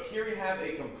 So here we have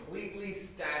a completely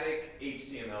static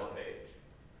HTML page.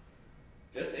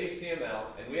 Just HTML,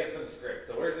 and we have some script.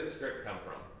 So where does this script come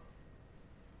from?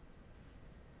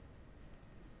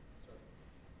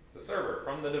 The server,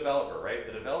 from the developer, right?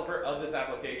 The developer of this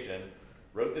application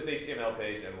wrote this HTML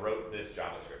page and wrote this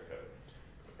JavaScript code.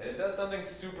 And it does something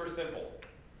super simple.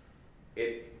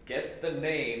 It gets the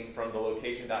name from the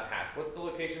location.hash. What's the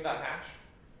location.hash?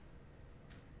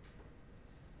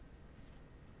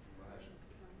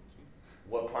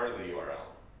 What part of the URL?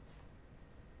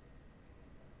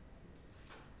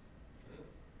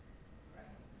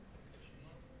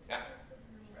 Yeah.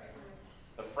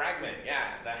 The fragment,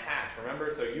 yeah, the hash.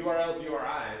 Remember, so URLs,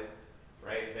 URIs,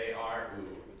 right? They are,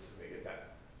 ooh, this is a good test,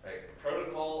 right?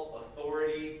 Protocol,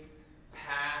 authority,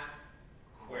 path,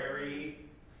 query,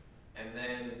 and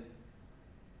then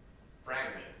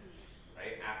fragment,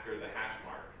 right? After the hash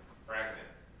mark, fragment,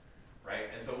 right?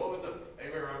 And so what was the,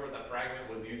 anybody remember what the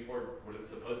fragment was used for, what it's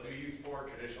supposed to be used for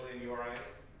traditionally in URIs?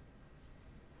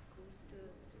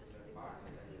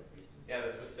 Yeah,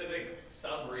 the specific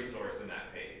sub-resource in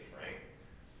that page, right?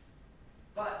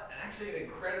 But actually an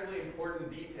incredibly important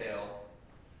detail,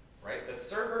 right? The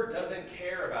server doesn't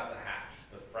care about the hash,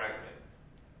 the fragment,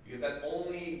 because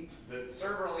the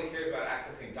server only cares about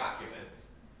accessing documents,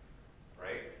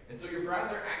 right? And so your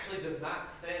browser actually does not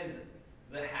send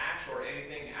the hash or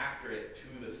anything after it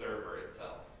to the server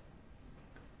itself.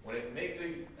 When it makes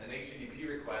an HTTP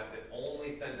request, it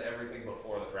only sends everything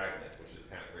before the fragment, which is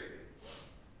kind of crazy.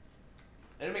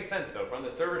 And it makes sense though, from the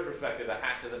server's perspective, the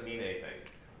hash doesn't mean anything.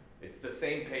 It's the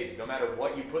same page. No matter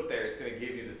what you put there, it's going to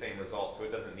give you the same result, so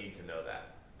it doesn't need to know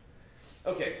that.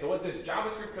 Okay, so what this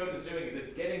JavaScript code is doing is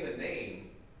it's getting the name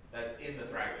that's in the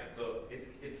fragment. So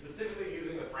it's specifically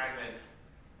using the fragment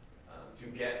to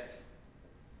get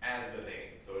as the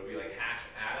name. So it would be like hash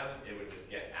Adam, it would just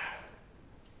get Adam.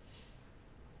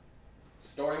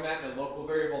 Storing that in a local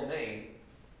variable name,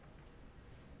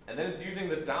 and then it's using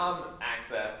the DOM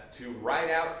access to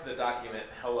write out to the document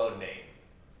hello name.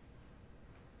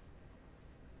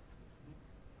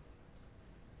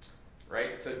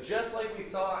 Right? So just like we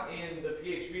saw in the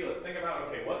PHP, let's think about,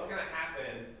 okay, what's going to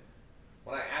happen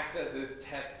when I access this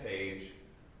test page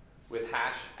with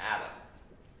hash Adam?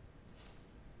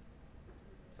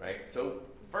 right? So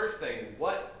first thing,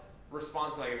 what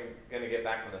response am I going to get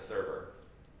back from the server?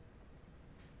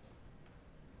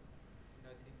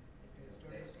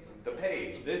 The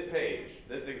page, this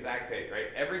exact page, right?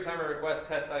 Every time I request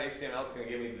test.html, it's going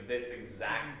to give me this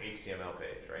exact HTML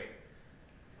page, right?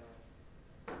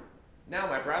 Now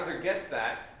my browser gets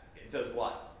that, it does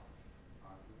what?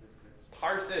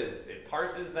 It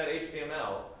parses that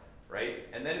HTML, right?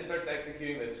 And then it starts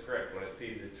executing this script when it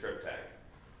sees this script tag,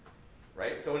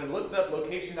 right? So when it looks up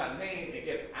location.name, it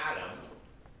gets Adam.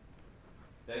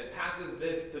 Then it passes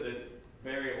this to this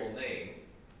variable name,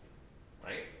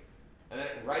 right? And then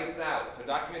it writes out, so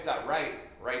document.write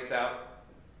writes out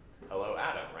hello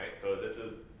Adam, right? So this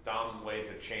is DOM way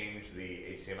to change the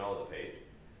HTML of the page.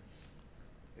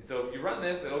 And so if you run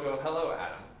this, it'll go hello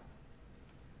Adam,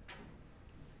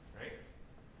 right?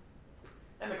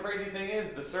 And the crazy thing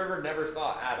is the server never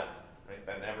saw Adam, right?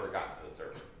 That never got to the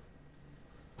server.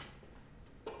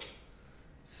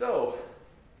 So,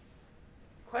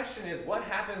 question is, what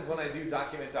happens when I do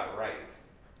document.write?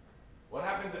 What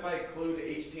happens if I include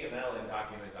HTML in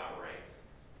document.write?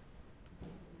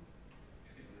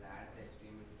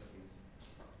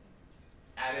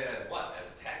 Add it as what?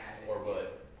 As text or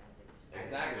what?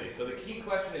 Exactly. So the key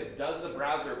question is, does the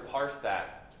browser parse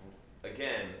that,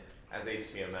 again, as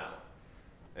HTML?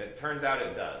 And it turns out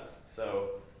it does.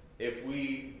 So if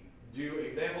we do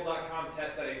example.com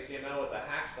test.html with a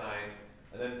hash sign,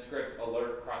 and then script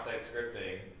alert cross-site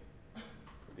scripting,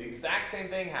 the exact same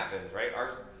thing happens, right?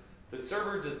 The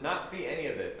server does not see any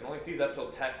of this. It only sees up till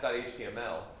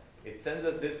test.html. It sends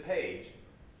us this page,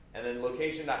 and then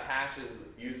location.hash is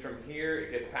used from here.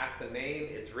 It gets past the name.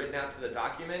 It's written out to the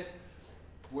document,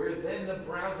 where then the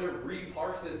browser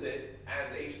reparses it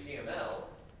as HTML,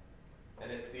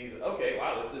 and it sees, okay,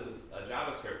 wow, this is a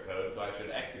JavaScript code, so I should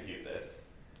execute this.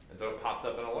 And so it pops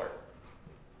up an alert.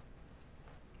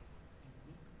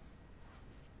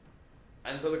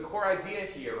 And so the core idea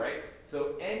here, right?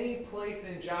 So any place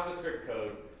in JavaScript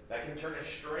code that can turn a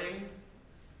string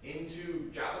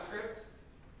into JavaScript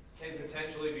can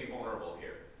potentially be vulnerable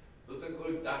here. So this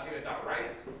includes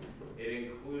document.write. It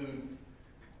includes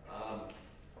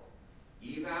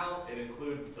eval. It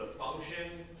includes the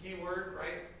function keyword,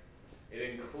 right? It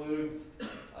includes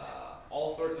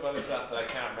all sorts of other stuff that I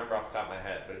cannot remember off the top of my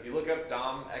head. But if you look up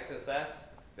DOM XSS,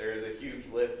 there is a huge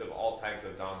list of all types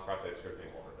of DOM cross-site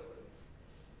scripting vulnerabilities.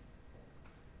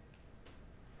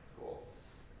 Cool.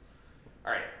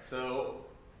 All right, so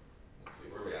let's see,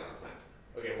 where are we at on time?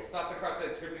 Okay, we'll stop the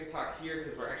cross-site scripting talk here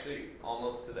because we're actually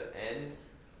almost to the end.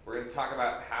 We're going to talk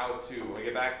about how to, when we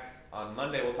get back on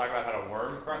Monday, we'll talk about how to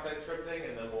worm cross-site scripting,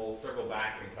 and then we'll circle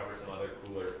back and cover some other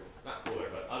not cooler,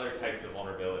 but other types of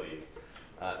vulnerabilities.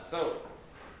 So,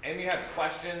 any have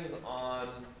questions on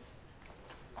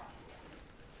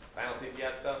final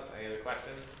CTF stuff? Any other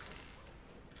questions?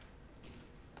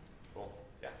 Cool.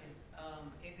 Yes?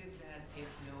 Is it that if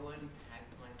no one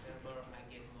hacks my server,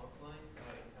 I get more points,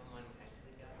 or if someone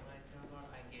actually got my server,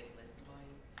 I get less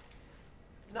points?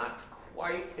 Not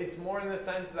quite. It's more in the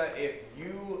sense that if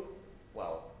you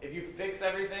fix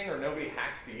everything or nobody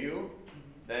hacks you,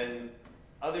 then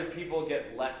other people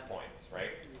get less points,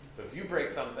 right? So if you break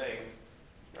something,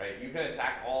 right, you can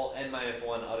attack all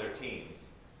n-1 other teams.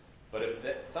 But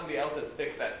if somebody else has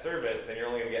fixed that service, then you're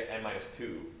only going to get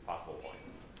n-2 possible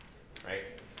points, right?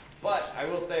 But I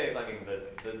will say, I mean,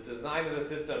 the design of the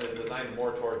system is designed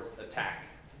more towards attack.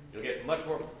 You'll get much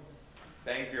more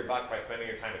bang for your buck by spending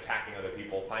your time attacking other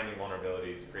people, finding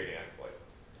vulnerabilities, creating exploits.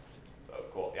 So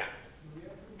cool, yeah? Do we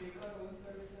have to make our own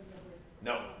services?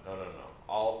 No.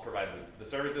 I'll provide this. The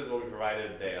services will be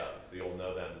provided the day of, so you'll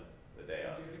know them the day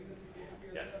of. During the security,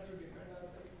 we Yes. also have to defend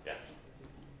ourselves? Yes.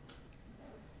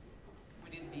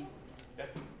 Would it be? Yeah.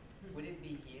 Would it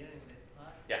be here in this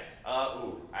class? Yes.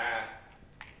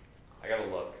 I gotta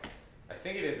look. I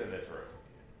think it is in this room.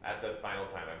 At the final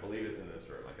time, I believe it's in this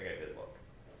room. I think I did look.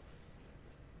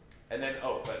 And then,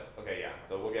 okay, yeah.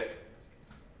 So we'll get.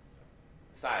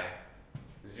 Sai,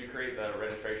 did you create the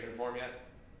registration form yet?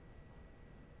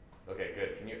 Okay,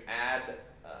 good. Can you add?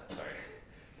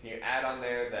 Can you add on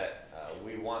there that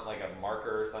we want like a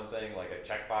marker or something, like a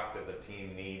checkbox if the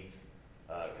team needs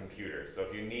a computer. So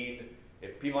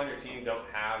if people on your team don't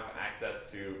have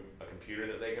access to a computer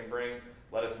that they can bring,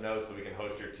 let us know so we can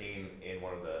host your team in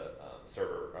one of the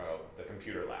the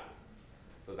computer labs.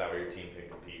 So that way your team can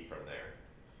compete from there.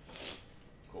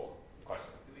 Cool.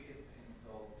 Question? Do we get to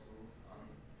install tools on?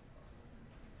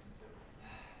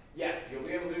 Yes,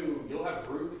 you'll have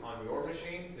root on your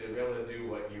machine, so you'll be able to do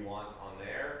what you want on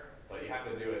there, but you have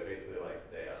to do it basically like